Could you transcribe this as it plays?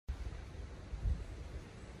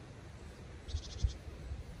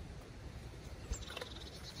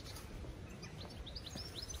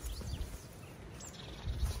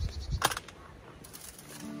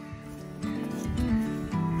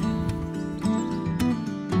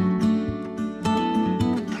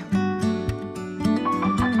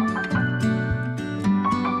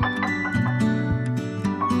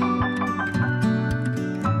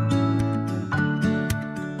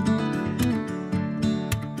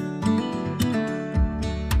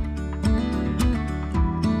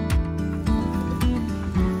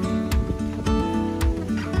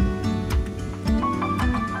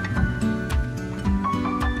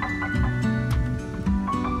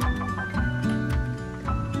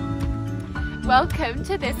Welcome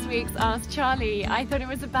to this week's Ask Charlie. I thought it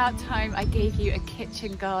was about time I gave you a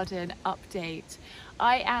kitchen garden update.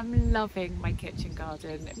 I am loving my kitchen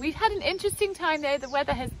garden. We've had an interesting time though. The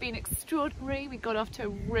weather has been extraordinary. We got off to a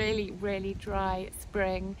really dry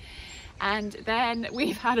spring, and then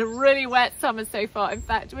we've had a really wet summer so far. In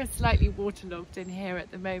fact, we're slightly waterlogged in here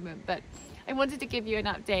at the moment, but I wanted to give you an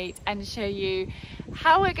update and show you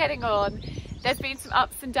how we're getting on. There's been some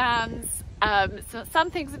ups and downs. So some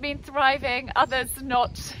things have been thriving, others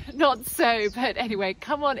not so. But anyway,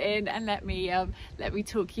 come on in and let me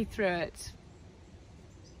talk you through it.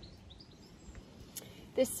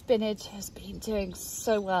 This spinach has been doing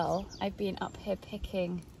so well. I've been up here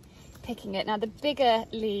picking it. Now the bigger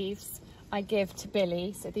leaves I give to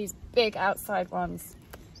Billy, so these big outside ones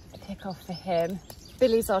I pick off for him.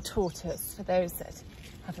 Billy's our tortoise, for those that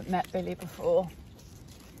haven't met Billy before.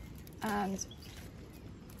 And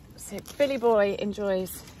so Billy Boy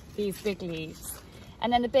enjoys these big leaves,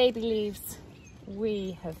 and then the baby leaves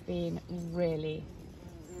we have been really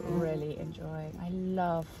enjoying. I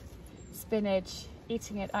love spinach,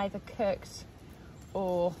 eating it either cooked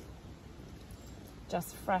or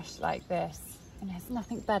just fresh like this, and there's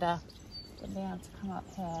nothing better than being able to come up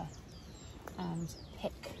here and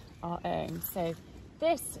pick our own. So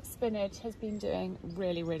this spinach has been doing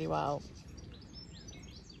really well.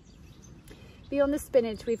 Beyond the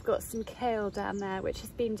spinach, we've got some kale down there, which has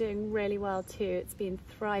been doing really well too. It's been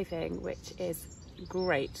thriving, which is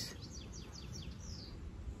great.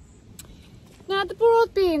 Now the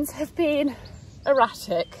broad beans have been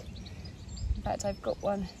erratic. In fact, I've got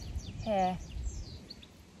one here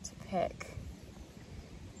to pick,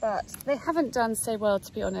 but they haven't done so well,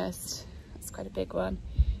 to be honest. That's quite a big one.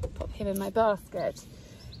 Pop him in my basket.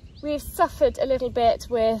 We've suffered a little bit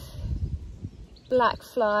with black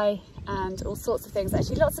fly and all sorts of things.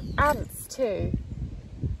 Actually, lots of ants too.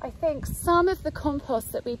 I think some of the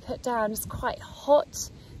compost that we put down is quite hot.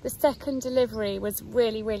 The second delivery was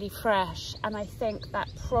really fresh, and I think that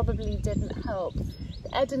probably didn't help. The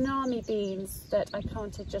edamame beans that I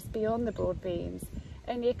planted just beyond the broad beans,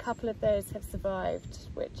 only a couple of those have survived,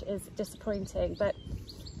 which is disappointing. But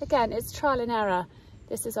again, it's trial and error.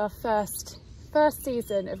 This is our first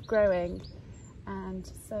season of growing.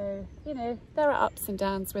 And so, you know, there are ups and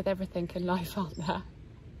downs with everything in life, aren't there?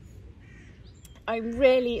 I'm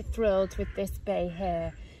really thrilled with this bay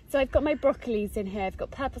here. So I've got my broccolis in here. I've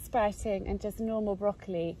got purple sprouting and just normal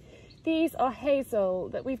broccoli. These are hazel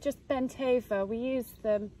that we've just bent over. We used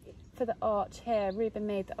them for the arch here. Ruben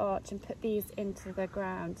made the arch and put these into the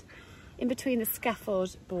ground in between the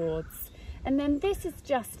scaffold boards. And then this is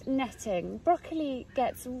just netting. Broccoli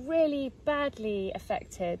gets really badly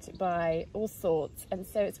affected by all sorts, and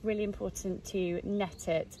so it's really important to net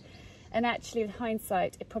it. And actually, with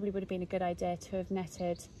hindsight, it probably would have been a good idea to have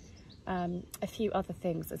netted a few other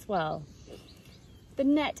things as well. The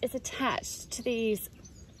net is attached to these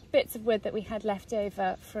bits of wood that we had left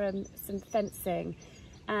over from some fencing,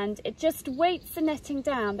 and it just weights the netting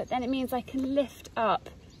down, but then it means I can lift up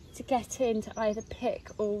to get in to either pick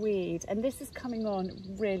or weed, and this is coming on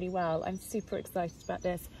really well. I'm super excited about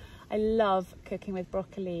this. I love cooking with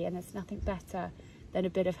broccoli, and there's nothing better than a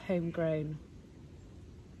bit of homegrown.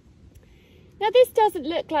 Now this doesn't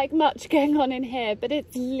look like much going on in here, but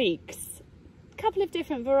it's leeks. A couple of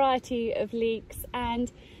different variety of leeks,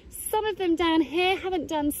 and some of them down here haven't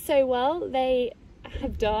done so well. They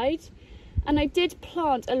have died, and I did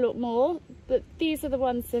plant a lot more, but these are the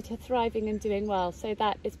ones that are thriving and doing well. So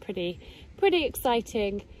that is pretty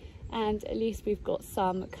exciting, and at least we've got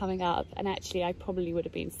some coming up. And actually, I probably would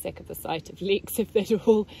have been sick of the sight of leeks if they'd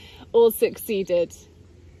all succeeded.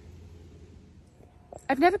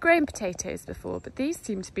 I've never grown potatoes before, but these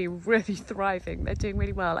seem to be really thriving. They're doing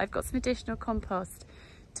really well. I've got some additional compost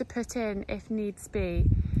to put in if needs be.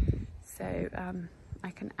 So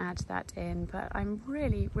I can add that in, but I'm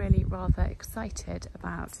really rather excited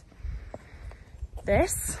about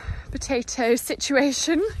this potato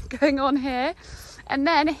situation going on here. And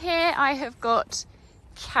then here I have got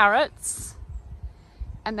carrots,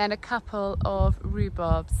 and then a couple of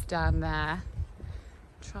rhubarbs down there.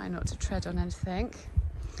 Try not to tread on anything.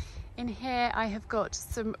 In here I have got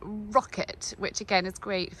some rocket, which again is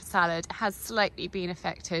great for salad. It has slightly been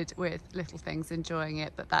affected with little things enjoying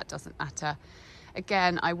it, but that doesn't matter.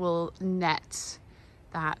 Again, I will net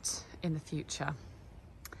that in the future.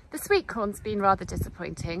 The sweet corn's been rather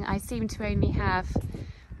disappointing. I seem to only have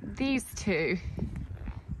these two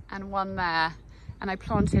and one there, and I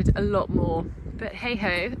planted a lot more, but hey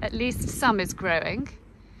ho, at least some is growing.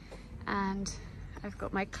 And I've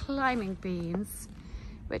got my climbing beans,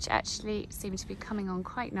 which actually seem to be coming on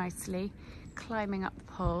quite nicely, climbing up the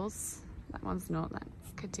poles. That one's not. That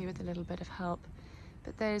could do with a little bit of help.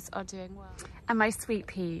 But those are doing well. And my sweet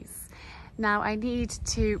peas. Now I need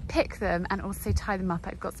to pick them and also tie them up.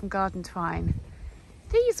 I've got some garden twine.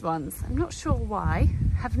 These ones, I'm not sure why,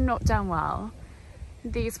 have not done well.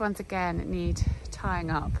 These ones again need tying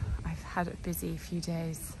up. I've had a busy few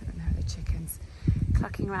days. I don't know, the chickens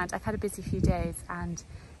clucking around. I've had a busy few days and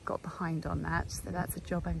got behind on that. So that's a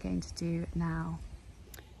job I'm going to do now.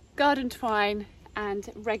 Garden twine and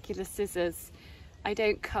regular scissors. I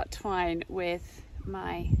don't cut twine with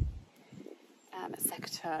my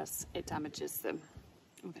secateurs, it damages them.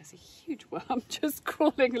 Oh, there's a huge worm just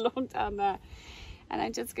crawling along down there. And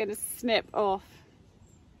I'm just going to snip off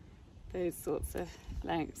those sorts of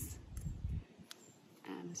lengths.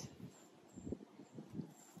 And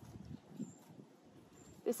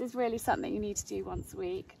this is really something you need to do once a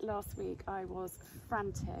week. Last week I was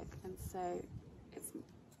frantic, and so it's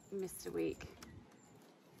missed a week.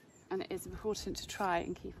 And it is important to try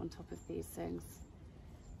and keep on top of these things,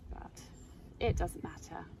 but it doesn't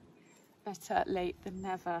matter. Better late than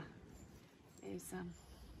never is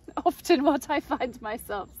often what I find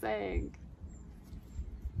myself saying.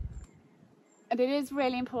 And it is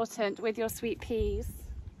really important with your sweet peas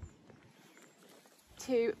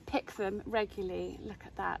to pick them regularly. Look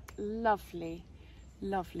at that lovely,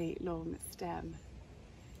 lovely long stem.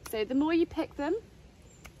 So the more you pick them,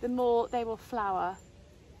 the more they will flower.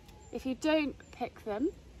 If you don't pick them,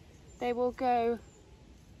 they will go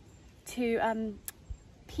to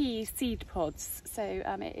pea seed pods. So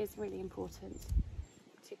it is really important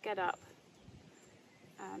to get up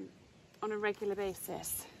on a regular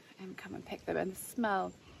basis and come and pick them. And the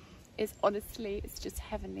smell is honestly, it's just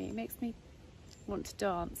heavenly. It makes me want to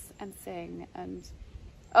dance and sing, and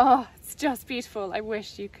oh, it's just beautiful. I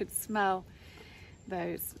wish you could smell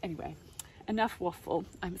those. Anyway, enough waffle.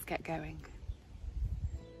 I must get going.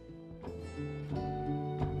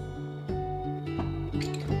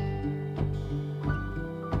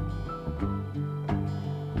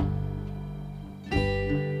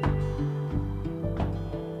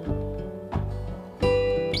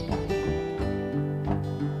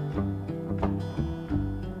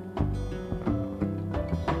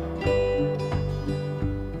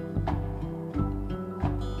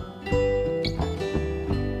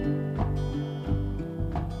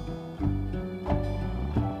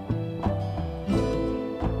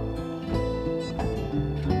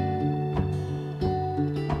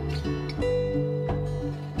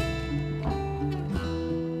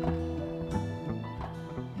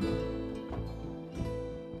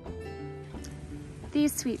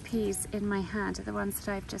 These sweet peas in my hand are the ones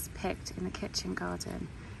that I've just picked in the kitchen garden.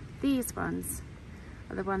 These ones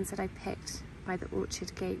are the ones that I picked by the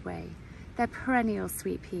orchard gateway. They're perennial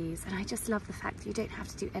sweet peas, and I just love the fact that you don't have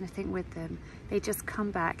to do anything with them. They just come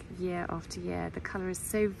back year after year. The colour is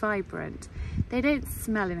so vibrant. They don't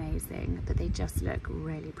smell amazing, but they just look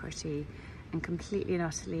really pretty and completely and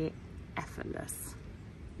utterly effortless.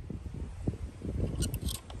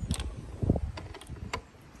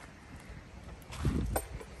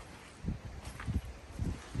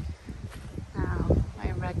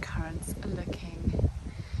 Currants are looking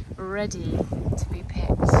ready to be picked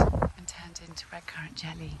and turned into red currant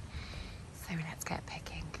jelly. So let's get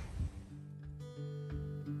picking.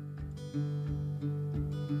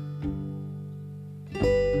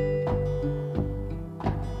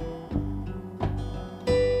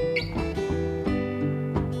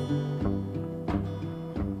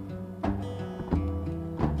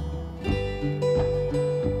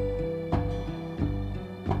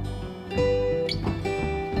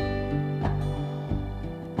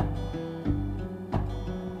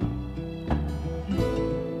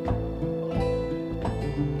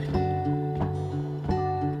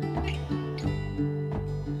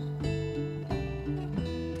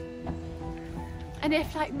 And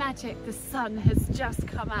if like magic the sun has just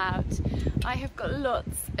come out, I have got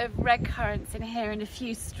lots of red currants in here and a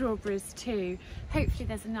few strawberries too. Hopefully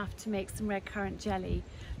there's enough to make some red currant jelly.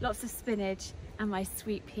 Lots of spinach and my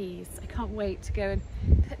sweet peas. I can't wait to go and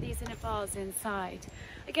put these in a vase inside.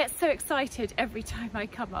 I get so excited every time I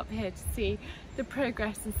come up here to see the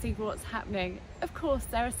progress and see what's happening. Of course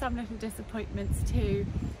there are some little disappointments too.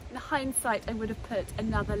 In hindsight I would have put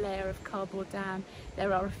another layer of cardboard down.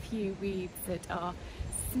 There are a few weeds that are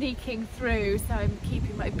sneaking through, so I'm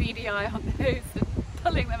keeping my beady eye on those and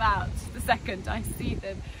pulling them out the second I see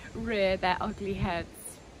them rear their ugly heads.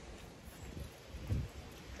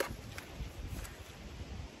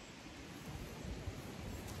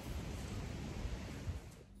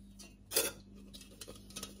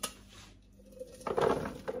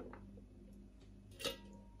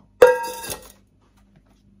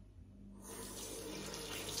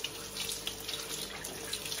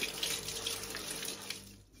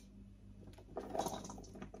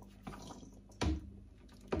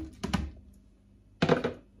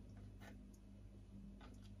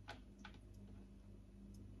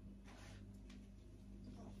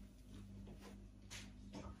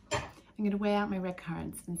 I'm going to weigh out my red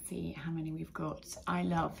currants and see how many we've got. I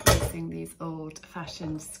love using these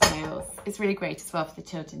old-fashioned scales. It's really great as well for the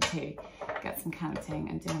children too. Get some counting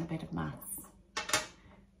and doing a bit of maths.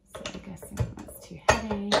 So I'm guessing that's too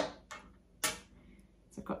heavy. So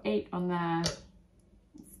I've got 8 on there.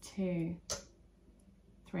 That's 2,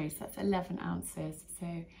 3, so that's 11 ounces.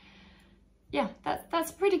 So yeah,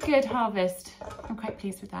 that's a pretty good harvest. I'm quite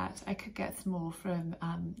pleased with that. I could get some more from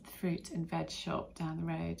the fruit and veg shop down the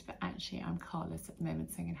road, but actually I'm carless at the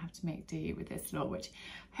moment, so I'm gonna have to make do with this lot, which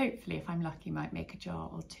hopefully, if I'm lucky, might make a jar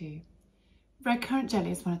or 2. Red currant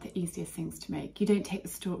jelly is one of the easiest things to make. You don't take the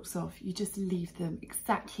stalks off, you just leave them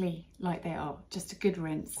exactly like they are, just a good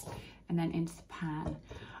rinse, and then into the pan.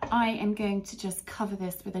 I am going to just cover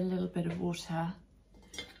this with a little bit of water.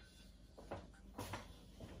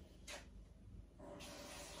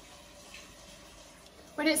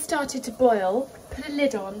 When it started to boil, put a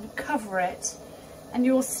lid on, cover it, and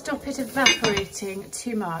you'll stop it evaporating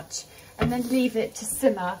too much, and then leave it to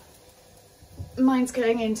simmer. Mine's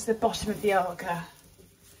going into the bottom of the Aga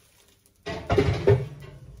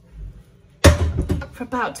for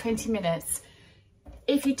about 20 minutes.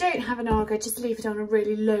 If you don't have an Aga, just leave it on a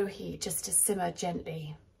really low heat just to simmer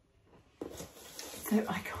gently. So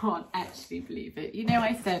I can't actually believe it. You know,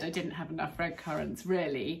 I said I didn't have enough red currants,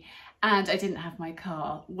 really, and I didn't have my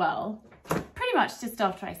car. Well, pretty much just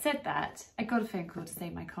after I said that, I got a phone call to say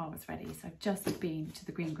my car was ready. So I've just been to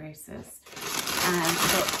the greengrocers and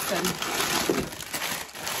got some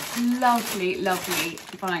lovely, lovely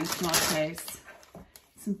vine tomatoes,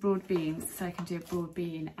 some broad beans, so I can do a broad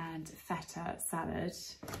bean and feta salad.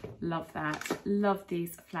 Love that. Love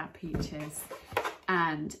these flat peaches,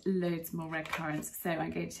 and loads more red currants. So I'm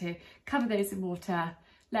going to cover those in water,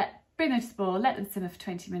 bring them to the boil, let them simmer for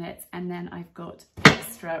 20 minutes, and then I've got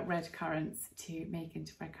extra red currants to make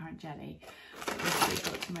into red currant jelly. I've also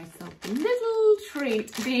got to myself a little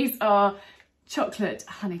treat. These are chocolate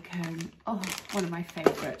honeycomb. Oh, one of my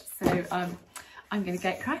favourites. So I'm going to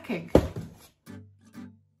get cracking.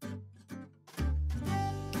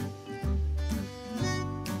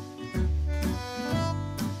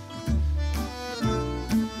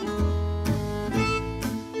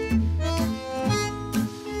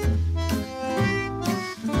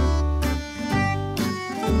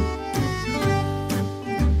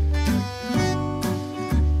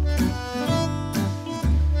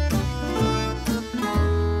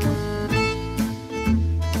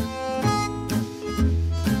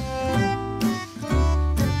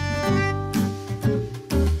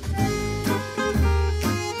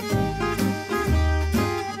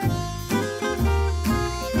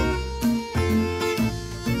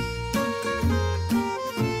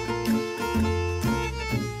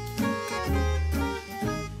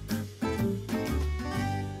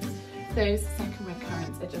 Those second red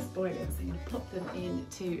currants are just boiling, so I'm going to pop them in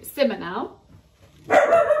to simmer now.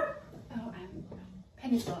 Oh, and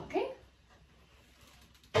Penny's barking.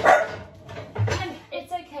 And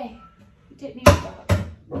it's okay, you don't need to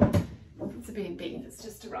bark. It's a B&B that's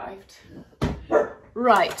just arrived.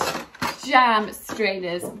 Right, jam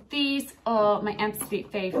strainers. These are my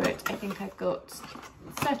absolute favourite. I think I've got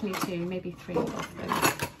certainly 2, maybe 3 of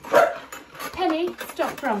them. Penny,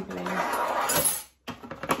 stop grumbling.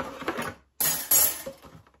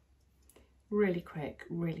 Really quick,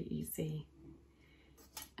 really easy,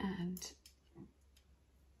 and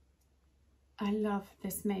I love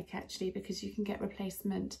this make actually because you can get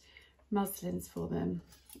replacement muslins for them.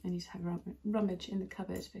 I need to have a rummage in the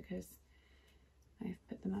cupboard because I've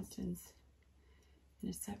put the muslins in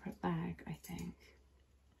a separate bag, I think.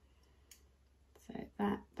 So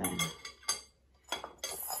that then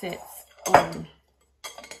sits on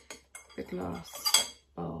the glass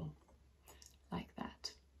bowl like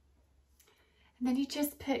that. And then you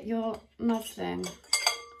just put your muslin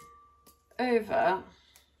over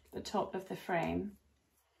the top of the frame,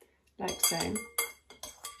 like so.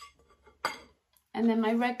 And then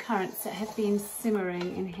my red currants that have been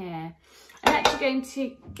simmering in here, I'm actually going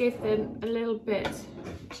to give them a little bit,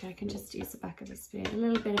 actually I can just use the back of the spoon, a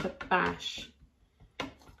little bit of a bash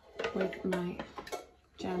with my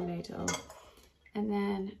jam ladle. And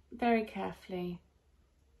then very carefully,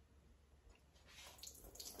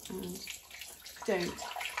 and don't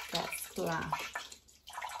get splashed.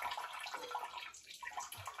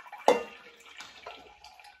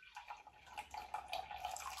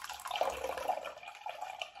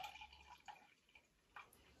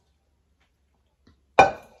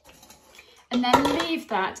 And then leave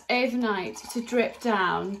that overnight to drip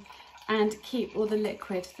down and keep all the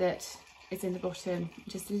liquid that is in the bottom.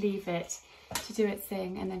 Just leave it to do its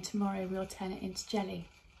thing, and then tomorrow we'll turn it into jelly.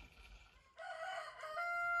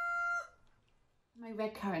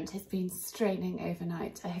 red currant has been straining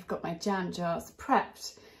overnight. I have got my jam jars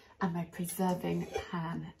prepped and my preserving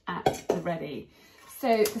pan at the ready.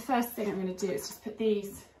 So the first thing I'm going to do is just put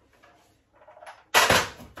these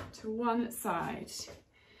to one side.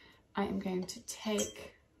 I am going to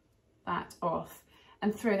take that off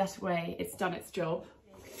and throw that away. It's done its job.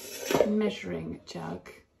 Measuring jug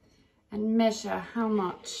and measure how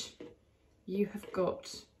much you have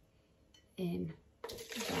got in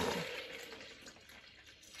there.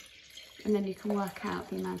 And then you can work out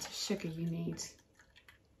the amount of sugar you need.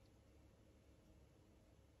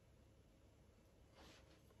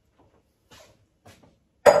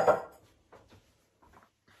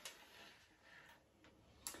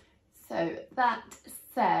 So that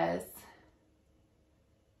says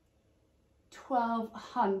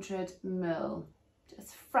 1200 ml,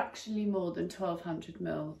 just fractionally more than 1200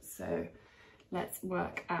 ml. So let's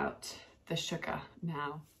work out the sugar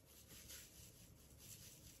now.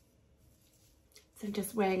 So I'm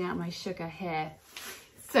just weighing out my sugar here.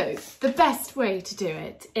 So the best way to do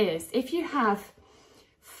it is if you have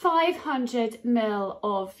 500 ml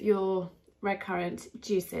of your red currant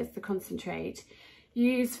juices, the concentrate,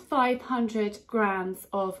 use 500 grams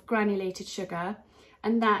of granulated sugar,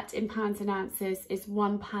 and that in pounds and ounces is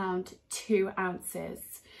 1 pound, 2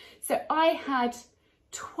 ounces. So I had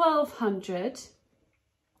 1200,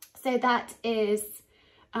 so that is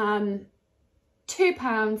 2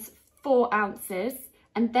 pounds, 4 ounces,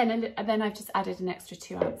 and then I've just added an extra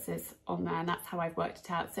 2 ounces on there, and that's how I've worked it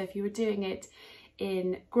out. So if you were doing it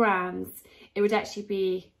in grams, it would actually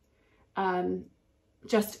be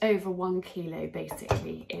just over 1 kilo,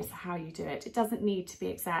 basically, is how you do it. It doesn't need to be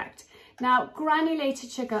exact. Now, granulated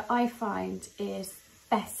sugar, I find, is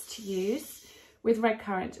best to use with red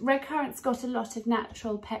currant. Red currant's got a lot of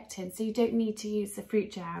natural pectin, so you don't need to use the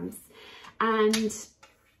fruit jams. And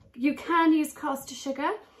you can use caster sugar,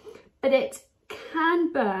 but it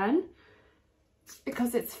can burn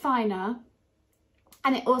because it's finer,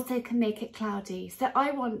 and it also can make it cloudy. So I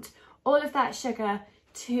want all of that sugar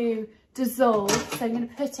to dissolve, so I'm going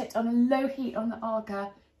to put it on a low heat on the agar.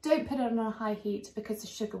 Don't put it on a high heat because the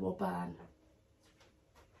sugar will burn.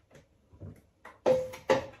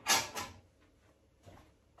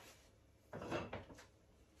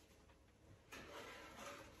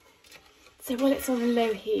 So while it's on a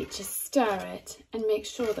low heat, just stir it and make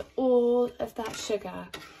sure that all of that sugar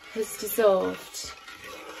has dissolved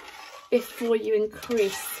before you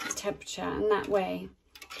increase the temperature, and that way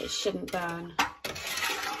it shouldn't burn.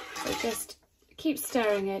 So just keep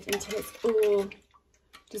stirring it until it's all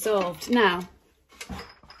dissolved. Now,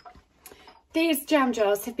 these jam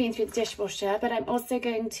jars have been through the dishwasher, but I'm also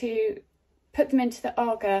going to put them into the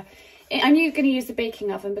agar. I'm going to use the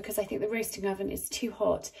baking oven because I think the roasting oven is too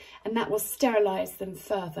hot, and that will sterilise them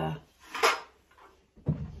further.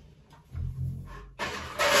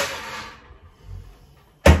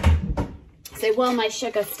 So while my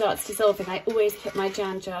sugar starts dissolving, I always put my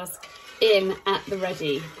jam jars in at the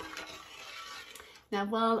ready. Now,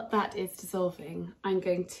 while that is dissolving, I'm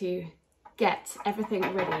going to get everything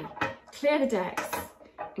ready, clear the decks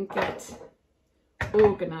and get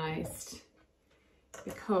organised,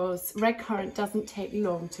 because red currant doesn't take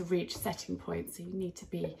long to reach setting point, so you need to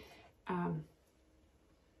be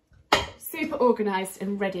super organised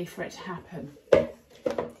and ready for it to happen.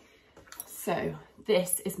 So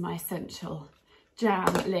this is my essential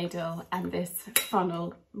jam ladle, and this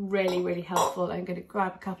funnel, really helpful. I'm going to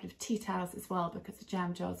grab a couple of tea towels as well because the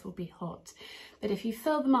jam jars will be hot. But if you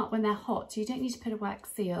fill them up when they're hot, you don't need to put a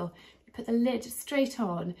wax seal. You put the lid straight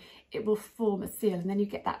on, it will form a seal, and then you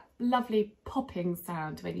get that lovely popping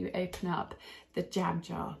sound when you open up the jam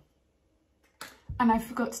jar. And I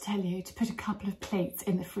forgot to tell you to put a couple of plates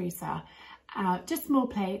in the freezer, just small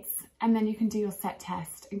plates, and then you can do your set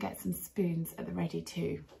test and get some spoons at the ready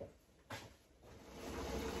too.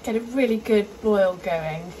 Get a really good boil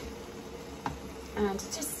going, and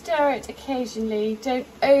just stir it occasionally. Don't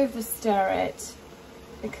over stir it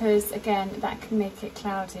because again that can make it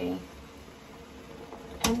cloudy.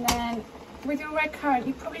 And then with your red currant,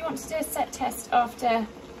 you probably want to do a set test after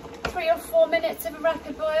 3 or 4 minutes of a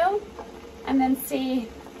rapid boil, and then see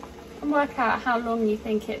and work out how long you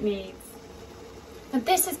think it needs. And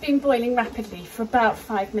this has been boiling rapidly for about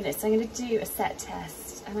 5 minutes. I'm going to do a set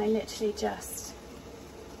test, and I literally just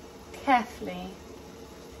carefully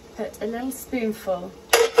put a little spoonful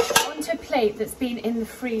onto a plate that's been in the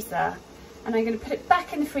freezer, and I'm going to put it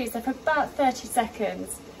back in the freezer for about 30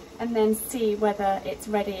 seconds and then see whether it's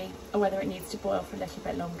ready or whether it needs to boil for a little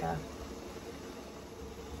bit longer.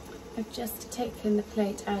 I've just taken the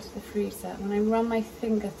plate out of the freezer. When I run my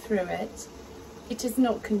finger through it, it is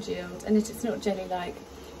not congealed and it is not jelly-like.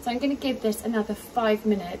 So I'm going to give this another 5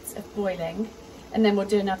 minutes of boiling and then we'll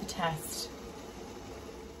do another test.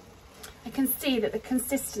 I can see that the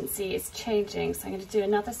consistency is changing, so I'm going to do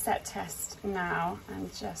another set test now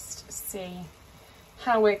and just see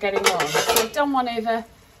how we're getting on. So I've done one over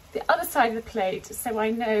the other side of the plate so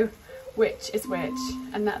I know which is which,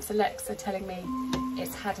 and that's Alexa telling me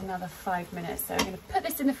it's had another 5 minutes. So I'm going to put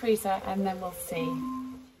this in the freezer and then we'll see.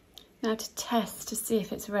 Now to test to see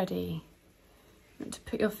if it's ready, you want to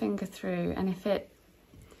put your finger through, and if it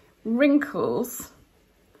wrinkles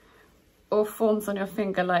or forms on your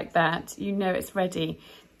finger like that, you know it's ready.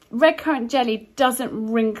 Red currant jelly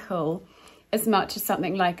doesn't wrinkle as much as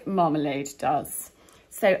something like marmalade does.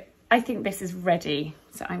 So I think this is ready.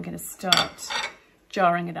 So I'm going to start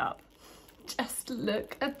jarring it up. Just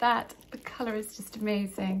look at that. The colour is just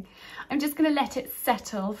amazing. I'm just going to let it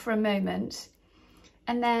settle for a moment.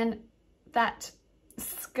 And then that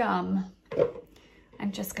scum,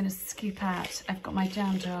 I'm just going to scoop out. I've got my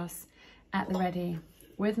jam jars at the ready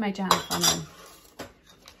with my jam funnel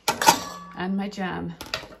and my jam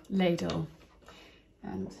ladle,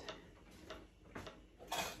 and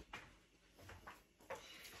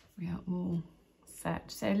we are all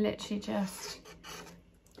set. So literally just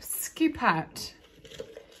scoop out.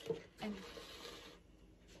 And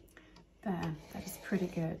there, that is pretty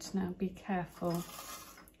good. Now be careful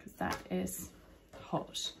because that is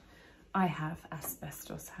hot. I have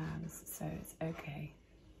asbestos hands, so it's okay.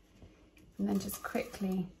 And then just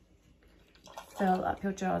quickly fill up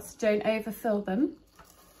your jars. Don't overfill them.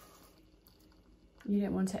 You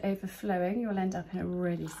don't want it overflowing. You'll end up in a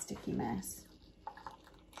really sticky mess.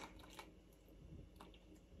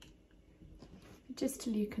 Just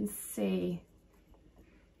till you can see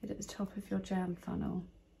it at the top of your jam funnel.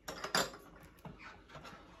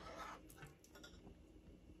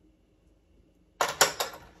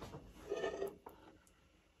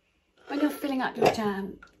 When you're filling up your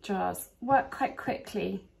jam jars, work quite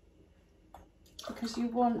quickly because you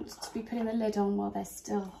want to be putting the lid on while they're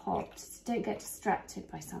still hot. So don't get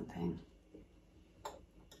distracted by something.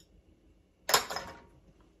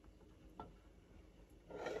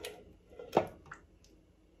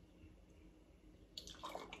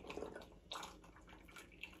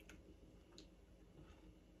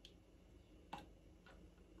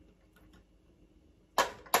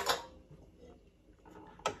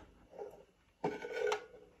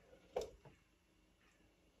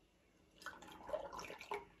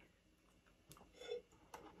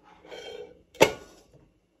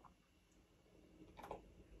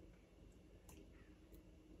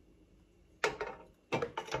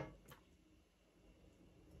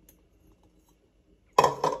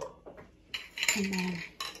 And then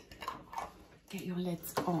get your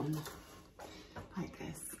lids on like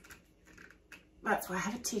this. That's why I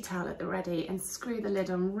have a tea towel at the ready, and screw the lid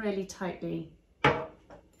on really tightly. And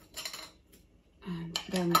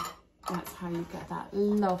then that's how you get that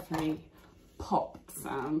lovely pop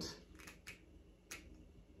sound.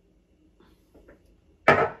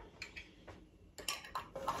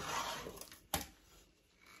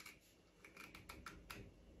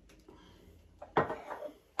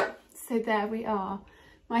 So there we are,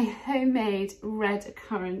 my homemade red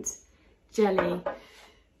currant jelly.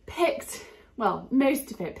 Picked, well,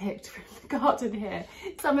 most of it picked from the garden here,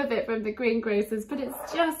 some of it from the greengrocers, but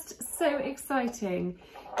it's just so exciting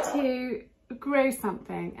to grow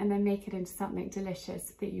something and then make it into something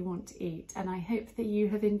delicious that you want to eat. And I hope that you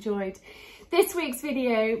have enjoyed this week's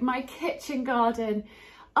video, my kitchen garden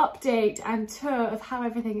update and tour of how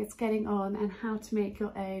everything is getting on and how to make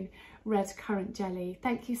your own red currant jelly.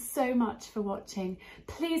 Thank you so much for watching.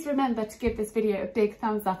 Please remember to give this video a big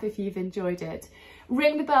thumbs up if you've enjoyed it.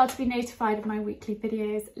 Ring the bell to be notified of my weekly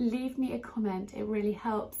videos. Leave me a comment, it really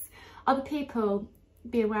helps other people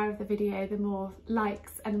be aware of the video. The more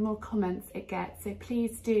likes and the more comments it gets, so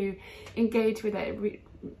please do engage with it. It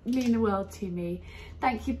means the world to me.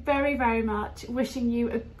 Thank you very, very much. Wishing you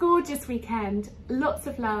a gorgeous weekend, lots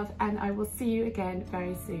of love, and I will see you again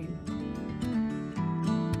very soon.